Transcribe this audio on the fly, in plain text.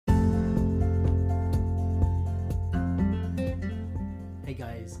Hey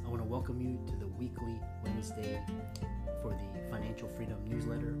guys, I want to welcome you to the weekly Wednesday for the Financial Freedom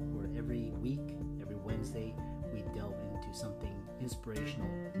newsletter, where every week, every Wednesday, we delve into something inspirational,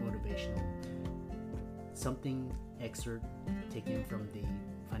 motivational, something excerpt taken from the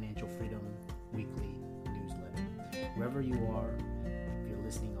Financial Freedom weekly newsletter. Wherever you are, if you're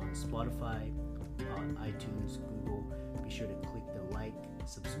listening on Spotify, on iTunes, Google, be sure to click the like,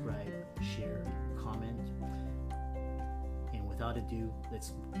 subscribe, share, comment. And without ado,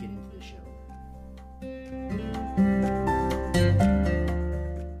 let's get into the show.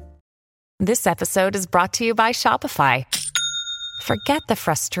 This episode is brought to you by Shopify. Forget the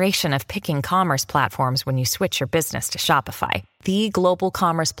frustration of picking commerce platforms when you switch your business to Shopify, the global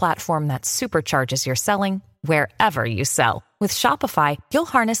commerce platform that supercharges your selling wherever you sell. With Shopify, you'll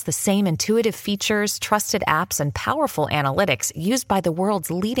harness the same intuitive features, trusted apps, and powerful analytics used by the world's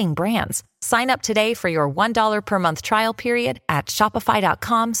leading brands. Sign up today for your $1 per month trial period at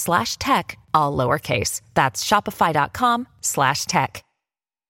shopify.com/tech, all lowercase. That's shopify.com/tech.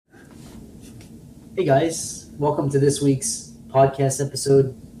 Hey guys, welcome to this week's podcast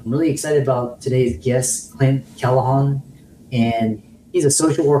episode. I'm really excited about today's guest, Clint Callahan, and he's a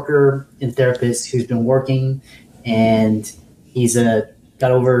social worker and therapist who's been working, and he's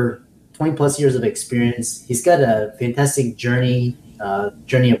got over 20 plus years of experience. He's got a fantastic journey of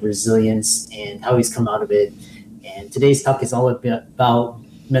resilience and how he's come out of it. And today's talk is all about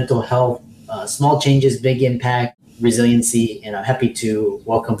mental health, small changes, big impact, resiliency, and I'm happy to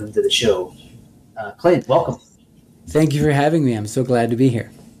welcome him to the show. Clint, welcome. Thank you for having me. I'm so glad to be here.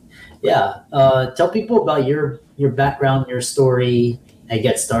 Yeah. Tell people about your background, your story, how you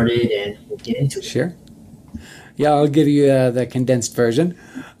got started, and we'll get into it. Sure. Yeah, I'll give you the condensed version.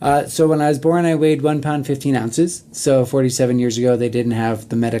 So when I was born, I weighed 1 pound, 15 ounces. So 47 years ago, they didn't have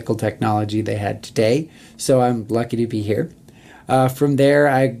the medical technology they had today. So I'm lucky to be here. From there,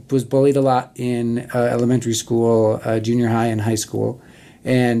 I was bullied a lot in elementary school, junior high, and high school.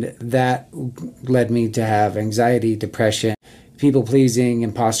 And that led me to have anxiety, depression, people-pleasing,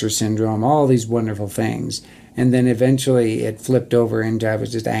 imposter syndrome, all these wonderful things. And then eventually it flipped over into I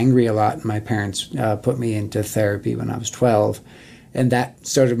was just angry a lot. And my parents put me into therapy when I was 12. And that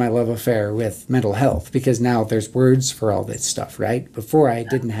started my love affair with mental health, because now there's words for all this stuff, right? Before I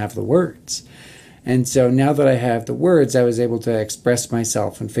didn't have the words. And so now that I have the words, I was able to express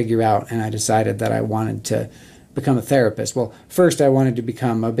myself and figure out, and I decided that I wanted to become a therapist. Well, first I wanted to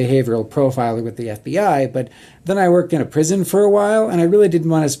become a behavioral profiler with the FBI, but then I worked in a prison for a while, and I really didn't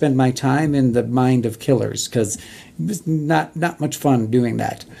want to spend my time in the mind of killers, because it was not much fun doing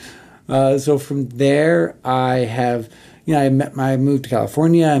that. So from there, I moved to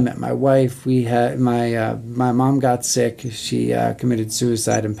California. I met my wife. We had my mom got sick. She committed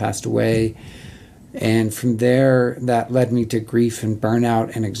suicide and passed away. And from there, that led me to grief and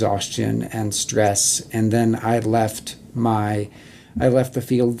burnout and exhaustion and stress. And then I left the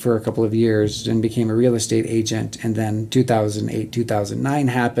field for a couple of years and became a real estate agent. And then 2008, 2009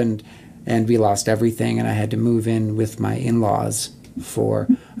 happened, and we lost everything. And I had to move in with my in-laws for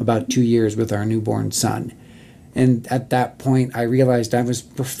about 2 years with our newborn son. And at that point, I realized I was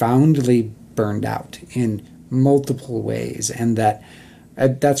profoundly burned out in multiple ways, and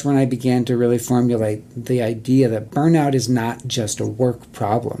that's when I began to really formulate the idea that burnout is not just a work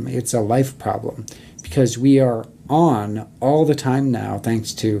problem, it's a life problem, because we are on all the time now,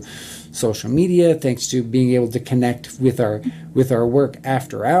 thanks to social media, thanks to being able to connect with our work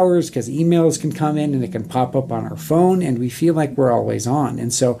after hours, because emails can come in and it can pop up on our phone, and we feel like we're always on.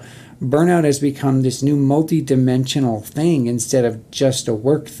 And so burnout has become this new multi-dimensional thing. Instead of just a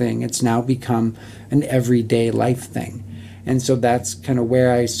work thing, it's now become an everyday life thing. And so that's kind of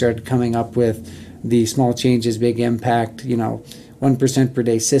where I started coming up with the small changes, big impact, 1% per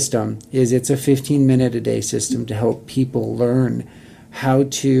day system. It's a 15-minute a day system to help people learn how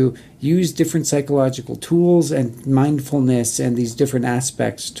to use different psychological tools and mindfulness and these different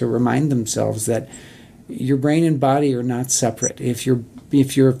aspects to remind themselves that your brain and body are not separate. If you're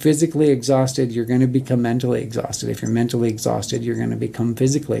physically exhausted, you're going to become mentally exhausted. If you're mentally exhausted, you're going to become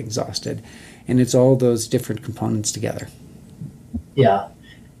physically exhausted. And it's all those different components together. Yeah.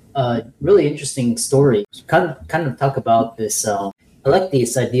 Really interesting story. Kind of talk about this. I like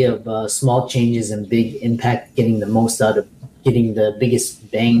this idea of small changes and big impact, getting the most out of, getting the biggest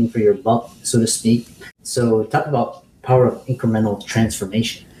bang for your buck, so to speak. So talk about power of incremental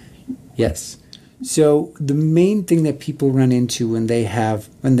transformation. Yes. So the main thing that people run into when they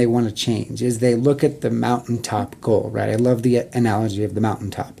want to change is they look at the mountaintop goal, right? I love the analogy of the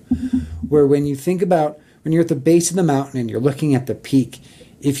mountaintop, where when you think about when you're at the base of the mountain and you're looking at the peak,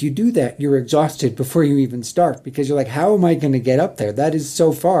 if you do that, you're exhausted before you even start because you're like, how am I going to get up there? That is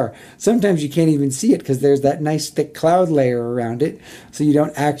so far. Sometimes you can't even see it because there's that nice thick cloud layer around it, so you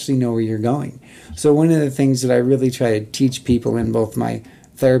don't actually know where you're going. So one of the things that I really try to teach people in both my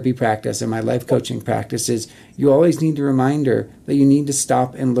therapy practice and my life coaching practice is you always need a reminder that you need to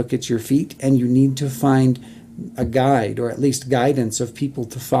stop and look at your feet, and you need to find a guide, or at least guidance of people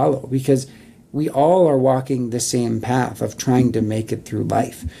to follow, because we all are walking the same path of trying to make it through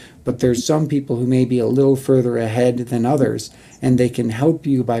life. But there's some people who may be a little further ahead than others, and they can help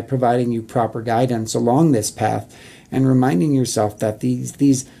you by providing you proper guidance along this path and reminding yourself that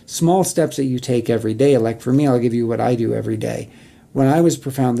these small steps that you take every day, like for me, I'll give you what I do every day. When I was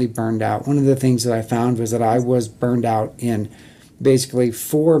profoundly burned out, one of the things that I found was that I was burned out in basically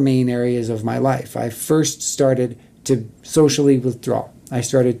 4 main areas of my life. I first started to socially withdraw. I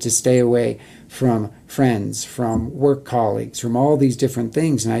started to stay away from friends, from work colleagues, from all these different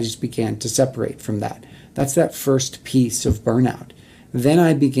things, and I just began to separate from that. That's that first piece of burnout. Then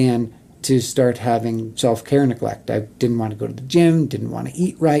I began to start having self-care neglect. I didn't want to go to the gym, didn't want to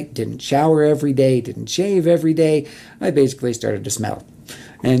eat right, didn't shower every day, didn't shave every day. I basically started to smell.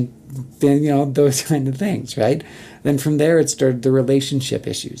 And then, those kind of things, right? Then from there, it started the relationship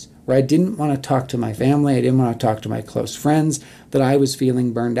issues, where I didn't want to talk to my family, I didn't want to talk to my close friends, that I was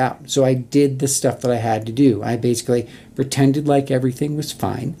feeling burned out. So I did the stuff that I had to do. I basically pretended like everything was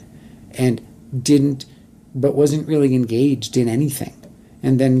fine and but wasn't really engaged in anything.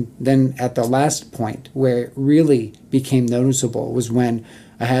 And then at the last point where it really became noticeable was when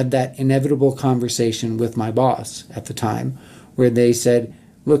I had that inevitable conversation with my boss at the time, where they said,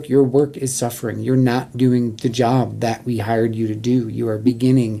 look, your work is suffering. You're not doing the job that we hired you to do. You are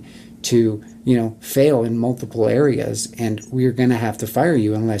beginning to, fail in multiple areas, and we're going to have to fire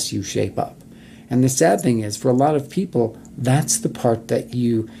you unless you shape up. And the sad thing is, for a lot of people, that's the part that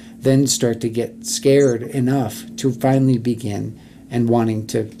you then start to get scared enough to finally begin and wanting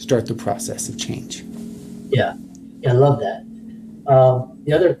to start the process of change. Yeah, I love that.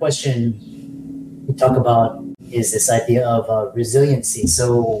 The other question we talk about is this idea of resiliency.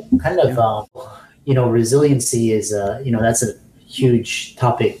 So kind of, resiliency is, that's a huge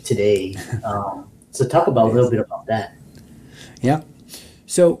topic today. So talk about a little bit about that. Yeah.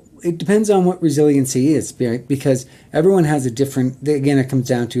 So it depends on what resiliency is, right? Because everyone has a different, again, it comes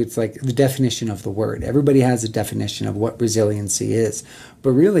down to, it's like the definition of the word. Everybody has a definition of what resiliency is.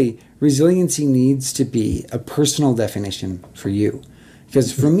 But really, resiliency needs to be a personal definition for you.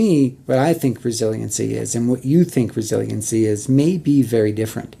 Because for me, what I think resiliency is and what you think resiliency is may be very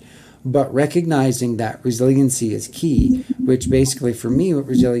different. But recognizing that resiliency is key, which basically for me, what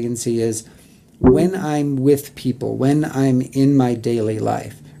resiliency is, when I'm with people, when I'm in my daily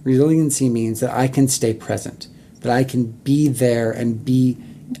life, resiliency means that I can stay present, that I can be there and be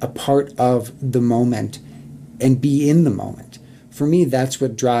a part of the moment and be in the moment. For me, that's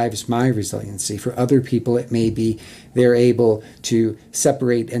what drives my resiliency. For other people, it may be they're able to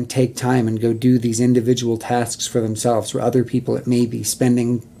separate and take time and go do these individual tasks for themselves. For other people, it may be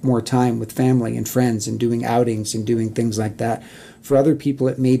spending more time with family and friends and doing outings and doing things like that. For other people,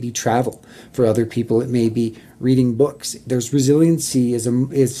 it may be travel. For other people, it may be reading books. There's resiliency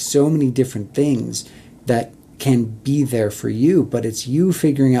is so many different things that can be there for you, but it's you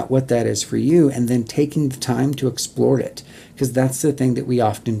figuring out what that is for you and then taking the time to explore it. Because that's the thing that we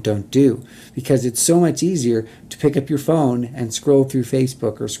often don't do. Because it's so much easier to pick up your phone and scroll through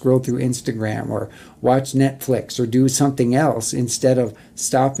Facebook or scroll through Instagram or watch Netflix or do something else instead of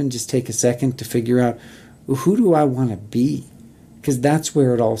stop and just take a second to figure out, well, who do I want to be? Because that's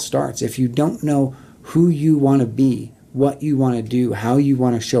where it all starts. If you don't know who you want to be, what you want to do, how you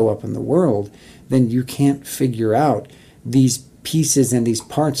want to show up in the world, then you can't figure out these pieces and these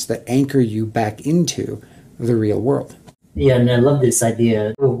parts that anchor you back into the real world. Yeah, and I love this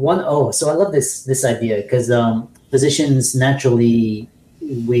idea. So I love this idea because physicians naturally,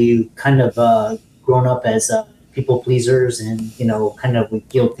 we kind of grown up as people pleasers and, kind of with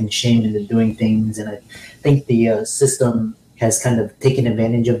guilt and shame into doing things. And I think the system has kind of taken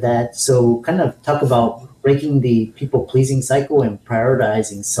advantage of that. So kind of talk about breaking the people-pleasing cycle and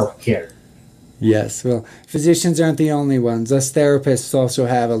prioritizing self-care. Yes, well, physicians aren't the only ones. Us therapists also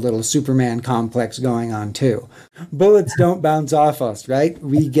have a little Superman complex going on too. Bullets don't bounce off us, right?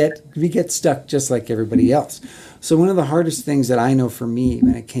 We get stuck just like everybody else. So one of the hardest things that I know for me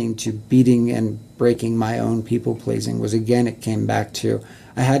when it came to beating and breaking my own people-pleasing was, again, it came back to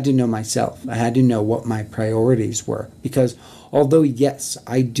I had to know myself. I had to know what my priorities were. Because although, yes,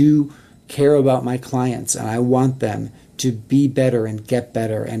 I do care about my clients and I want them to be better and get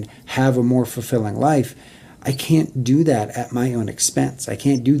better and have a more fulfilling life, I can't do that at my own expense. I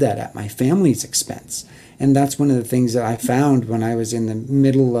can't do that at my family's expense. And that's one of the things that I found when I was in the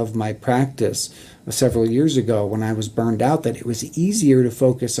middle of my practice several years ago, when I was burned out, that it was easier to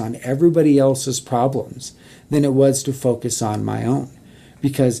focus on everybody else's problems than it was to focus on my own.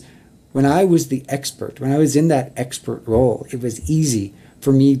 Because when I was the expert, when I was in that expert role, it was easy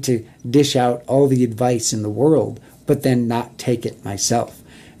for me to dish out all the advice in the world, but then not take it myself.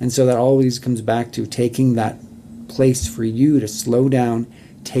 And so that always comes back to taking that place for you to slow down,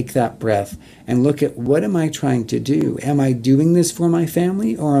 take that breath, and look at, what am I trying to do? Am I doing this for my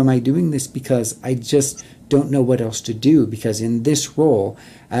family, or am I doing this because I just don't know what else to do? Because in this role,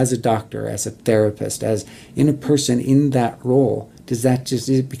 as a doctor, as a therapist, as in a person in that role, is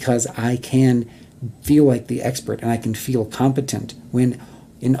it because I can feel like the expert and I can feel competent, when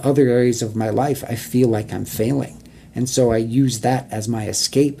in other areas of my life I feel like I'm failing? And so I use that as my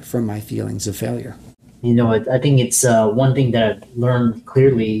escape from my feelings of failure. I think it's one thing that I've learned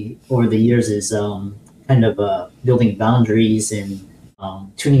clearly over the years is building boundaries and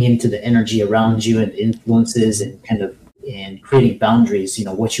tuning into the energy around you and the influences, and creating boundaries,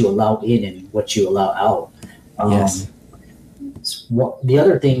 what you allow in and what you allow out. Yes. The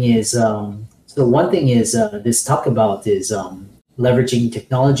other thing is, one thing is this talk about is leveraging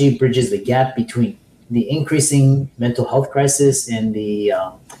technology bridges the gap between the increasing mental health crisis and the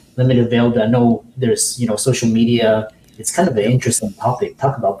limited availability. I know there's, social media. It's kind of an interesting topic.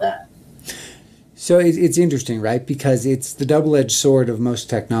 Talk about that. So it's interesting, right? Because it's the double-edged sword of most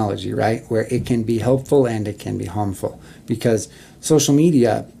technology, right? Where it can be helpful and it can be harmful. Because social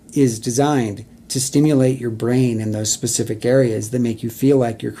media is designed to stimulate your brain in those specific areas that make you feel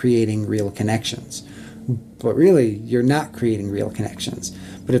like you're creating real connections. But really, you're not creating real connections.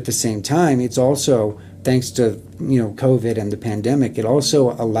 But at the same time, it's also, thanks to COVID and the pandemic, it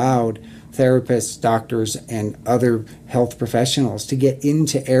also allowed therapists, doctors, and other health professionals to get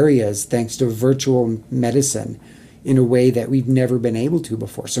into areas, thanks to virtual medicine, in a way that we've never been able to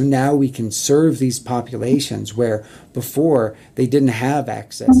before. So now we can serve these populations where before they didn't have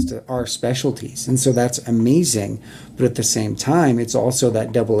access to our specialties. And so that's amazing. But at the same time, it's also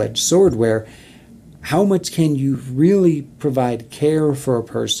that double-edged sword where how much can you really provide care for a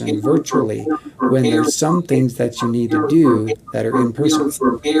person virtually when there's some things that you need to do that are in person?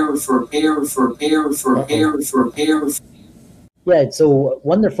 Yeah, so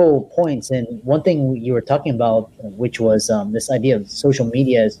wonderful points. And one thing you were talking about, which was this idea of social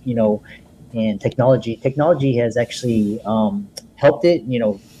media, and technology. Technology has actually helped it,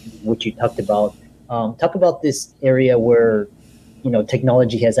 what you talked about. Talk about this area where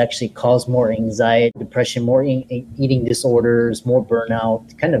technology has actually caused more anxiety, depression, more eating disorders, more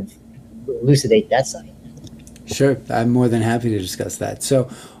burnout. Kind of elucidate that side. Sure, I'm more than happy to discuss that.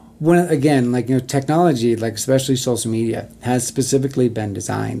 So, technology, especially social media, has specifically been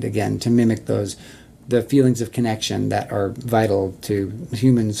designed again to mimic the feelings of connection that are vital to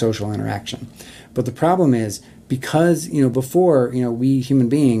human social interaction. But the problem is, because before we human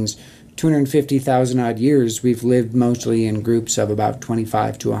beings, 250,000 odd years, we've lived mostly in groups of about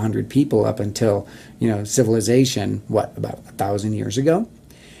 25 to 100 people up until, civilization, about 1,000 years ago.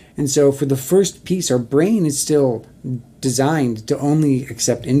 And so for the first piece, our brain is still designed to only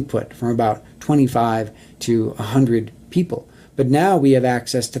accept input from about 25 to 100 people. But now we have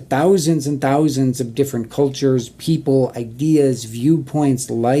access to thousands and thousands of different cultures, people, ideas, viewpoints,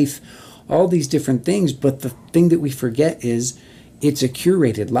 life, all these different things. But the thing that we forget is it's a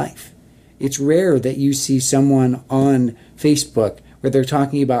curated life. It's rare that you see someone on Facebook where they're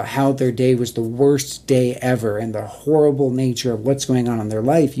talking about how their day was the worst day ever and the horrible nature of what's going on in their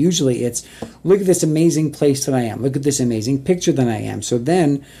life. Usually it's, look at this amazing place that I am. Look at this amazing picture that I am. So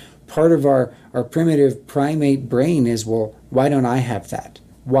then part of our primitive primate brain is, well, why don't I have that?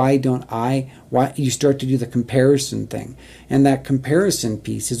 Why you start to do the comparison thing. And that comparison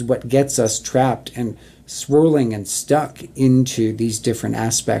piece is what gets us trapped and swirling and stuck into these different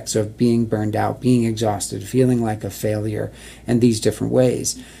aspects of being burned out, being exhausted, feeling like a failure, and these different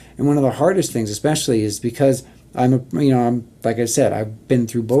ways. And one of the hardest things especially is because I'm like I said, I've been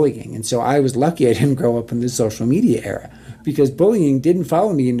through bullying. And so I was lucky I didn't grow up in the social media era, because bullying didn't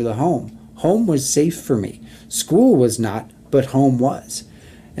follow me into the home. Home was safe for me. School was not, but home was.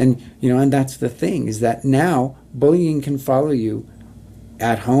 And, and that's the thing, is that now bullying can follow you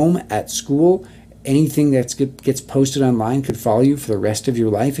at home, at school. Anything that gets posted online could follow you for the rest of your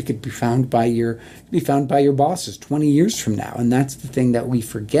life. It could be found by your bosses 20 years from now. And that's the thing that we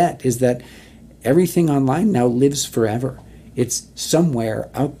forget, is that everything online now lives forever. It's somewhere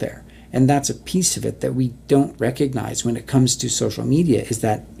out there. And that's a piece of it that we don't recognize when it comes to social media, is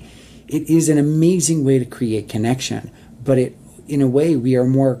that it is an amazing way to create connection, but in a way, we are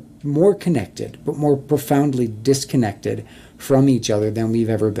more connected, but more profoundly disconnected from each other than we've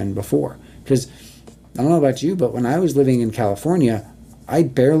ever been before. Because I don't know about you, but when I was living in California, I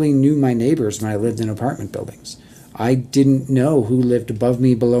barely knew my neighbors when I lived in apartment buildings. I didn't know who lived above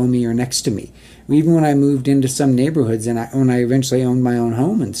me, below me, or next to me. Even when I moved into some neighborhoods and when I eventually owned my own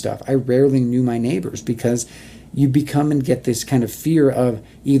home and stuff, I rarely knew my neighbors, because you become and get this kind of fear of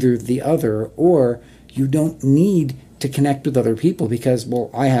either the other, or you don't need to connect with other people because, well,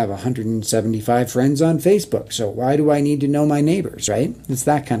 I have 175 friends on Facebook, so why do I need to know my neighbors, right? It's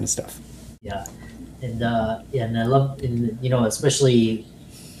that kind of stuff. Yeah. And I love, especially,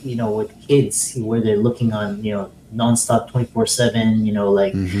 with kids where they're looking on, nonstop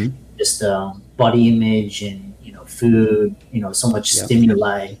 24/7, just body image and, food, so much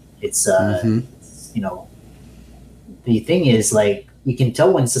stimuli. It's, the thing is, like, you can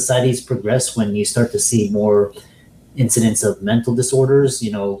tell when societies progress when you start to see more incidents of mental disorders,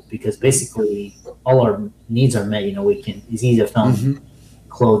 because basically all our needs are met. It's easy to find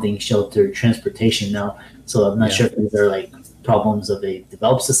clothing, shelter, transportation now. So I'm not sure if these are like problems of a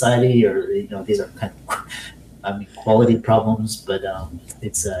developed society or, these are kind of, quality problems, but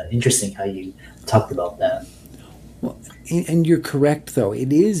it's interesting how you talked about that. Well, and you're correct, though.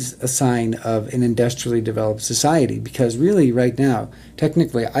 It is a sign of an industrially developed society, because really right now,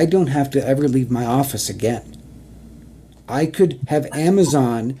 technically, I don't have to ever leave my office again. I could have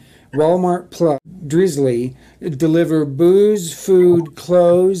Amazon, Walmart Plus, Drizzly deliver booze, food,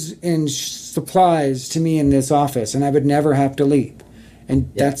 clothes, and supplies to me in this office, and I would never have to leave.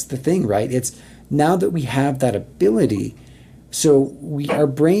 And that's the thing, right? It's now that we have that ability, so our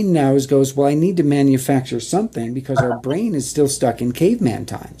brain now goes, well, I need to manufacture something, because our brain is still stuck in caveman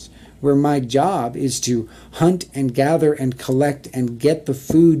times, where my job is to hunt and gather and collect and get the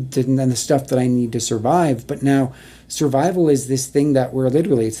food and the stuff that I need to survive. But now survival is this thing that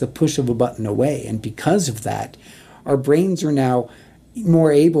it's the push of a button away. And because of that, our brains are now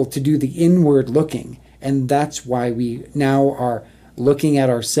more able to do the inward looking. And that's why we now are looking at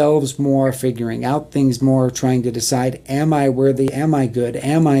ourselves more, figuring out things more, trying to decide, am I worthy? Am I good?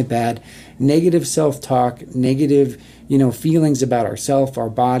 Am I bad? Negative self-talk, negative, feelings about ourselves, our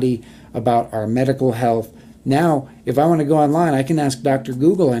body, about our medical health. Now, if I want to go online, I can ask Dr.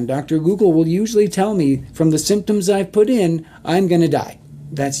 Google, and Dr. Google will usually tell me from the symptoms I've put in, I'm going to die.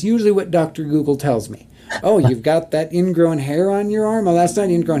 That's usually what Dr. Google tells me. Oh, you've got that ingrown hair on your arm? Oh, that's not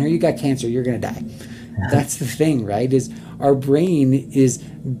ingrown hair. You got cancer. You're going to die. That's the thing, right? Is our brain is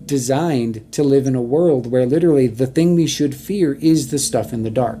designed to live in a world where literally the thing we should fear is the stuff in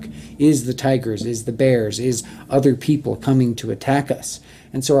the dark, is the tigers, is the bears, is other people coming to attack us.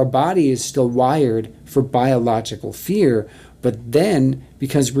 And so our body is still wired for biological fear, but then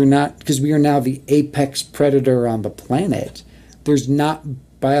because we are now the apex predator on the planet, there's not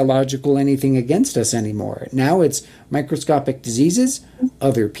biological anything against us anymore. Now it's microscopic diseases,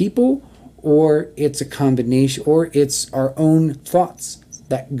 other people, or it's a combination, or it's our own thoughts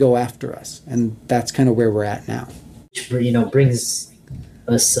that go after us. And that's kind of where we're at now. Which, brings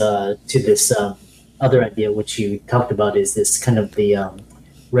us to this other idea, which you talked about, is this kind of the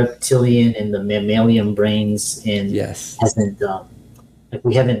reptilian and the mammalian brains, and hasn't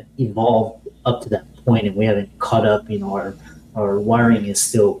we haven't evolved up to that point, and we haven't caught up. Our wiring is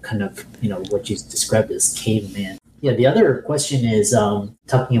still kind of what you described as caveman. Yeah, the other question is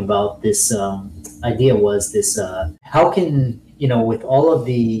talking about this idea was this: how can with all of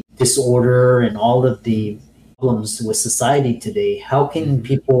the disorder and all of the problems with society today, how can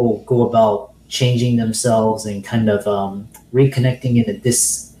people go about changing themselves and kind of reconnecting in a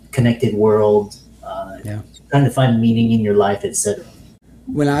disconnected world, trying to find meaning in your life, etc.?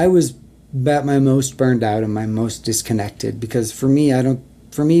 When I was at my most burned out and my most disconnected, because for me,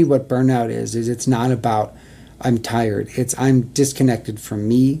 what burnout is it's not about I'm tired. I'm disconnected from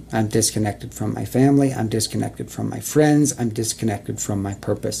me. I'm disconnected from my family. I'm disconnected from my friends. I'm disconnected from my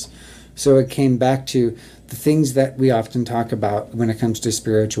purpose. So it came back to the things that we often talk about when it comes to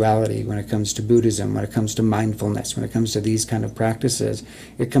spirituality, when it comes to Buddhism, when it comes to mindfulness, when it comes to these kind of practices.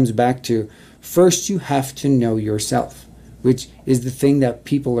 It comes back to, first you have to know yourself, which is the thing that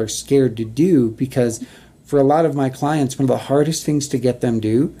people are scared to do, because for a lot of my clients, one of the hardest things to get them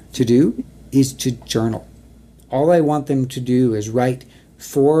to do is to journal. All I want them to do is write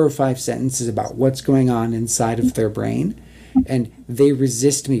 4 or 5 sentences about what's going on inside of their brain. And they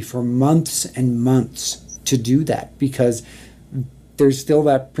resist me for months and months to do that, because there's still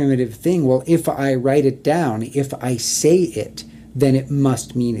that primitive thing. Well, if I write it down, if I say it, then it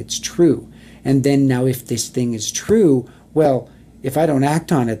must mean it's true. And then now if this thing is true, well, if I don't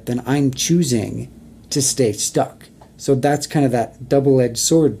act on it, then I'm choosing to stay stuck. So that's kind of that double-edged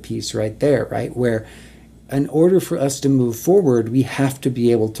sword piece right there, right? Where in order for us to move forward, we have to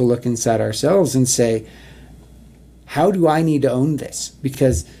be able to look inside ourselves and say, how do I need to own this?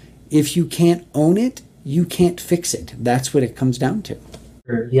 Because if you can't own it, you can't fix it. That's what it comes down to.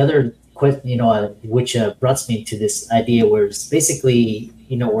 The other question, which brought me to this idea, where it's basically,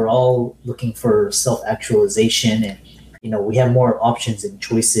 we're all looking for self-actualization, and we have more options and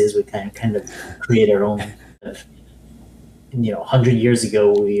choices. We kind of create our own. 100 years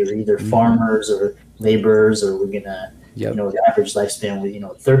ago, we were either farmers or laborers, or we're gonna, the average lifespan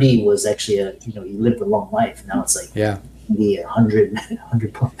was, 30 was actually you lived a long life. Now it's like maybe 100.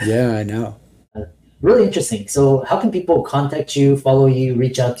 Yeah, I know. Really interesting. So how can people contact you, follow you,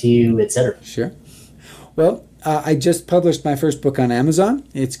 reach out to you, etc.? Sure. Well, I just published my first book on Amazon.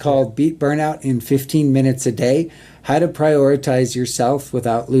 It's called Beat Burnout in 15 Minutes a Day, How to Prioritize Yourself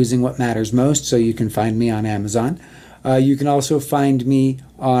Without Losing What Matters Most. So you can find me on Amazon. You can also find me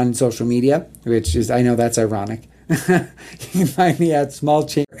on social media, which is, I know that's ironic. You can find me at Small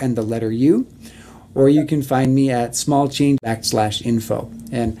Change and the letter U, or you can find me at smallchange.info.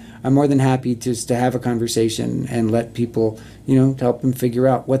 And I'm more than happy just to have a conversation and let people, to help them figure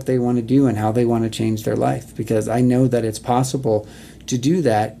out what they want to do and how they want to change their life. Because I know that it's possible to do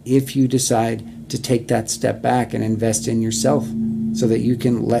that if you decide to take that step back and invest in yourself so that you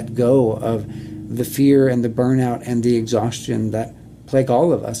can let go of the fear and the burnout and the exhaustion that plague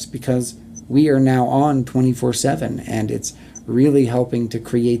all of us, because we are now on 24/7, and it's really helping to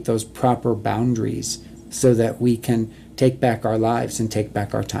create those proper boundaries so that we can take back our lives and take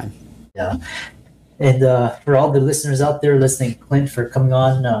back our time. Yeah. And for all the listeners out there listening, Clint, for coming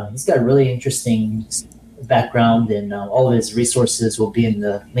on, he's got a really interesting background, and all of his resources will be in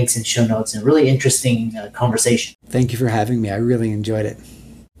the links and show notes, and really interesting conversation. Thank you for having me. I really enjoyed it.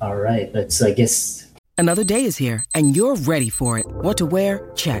 All right. Let's, I guess. Another day is here, and you're ready for it. What to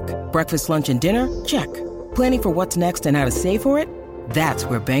wear? Check. Breakfast, lunch, and dinner? Check. Planning for what's next and how to save for it? That's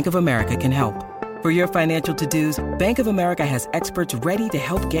where Bank of America can help. For your financial to-dos, Bank of America has experts ready to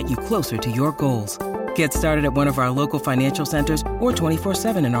help get you closer to your goals. Get started at one of our local financial centers or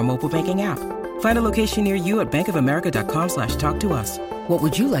 24/7 in our mobile banking app. Find a location near you at bankofamerica.com/talktous. What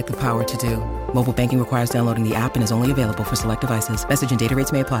would you like the power to do? Mobile banking requires downloading the app and is only available for select devices. Message and data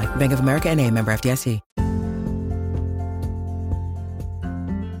rates may apply. Bank of America N.A., member FDIC.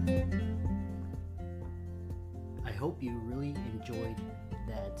 I hope you really enjoyed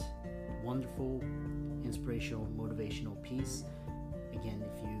that wonderful, inspirational, motivational piece. Again,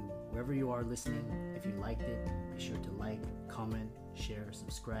 wherever you are listening, if you liked it, be sure to like, comment, share,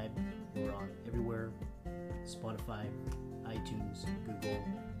 subscribe. We're on everywhere: Spotify, iTunes, Google,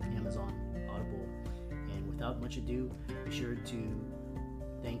 Amazon, Audible. And without much ado, be sure to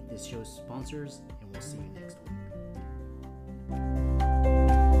thank this show's sponsors, and we'll see you next week.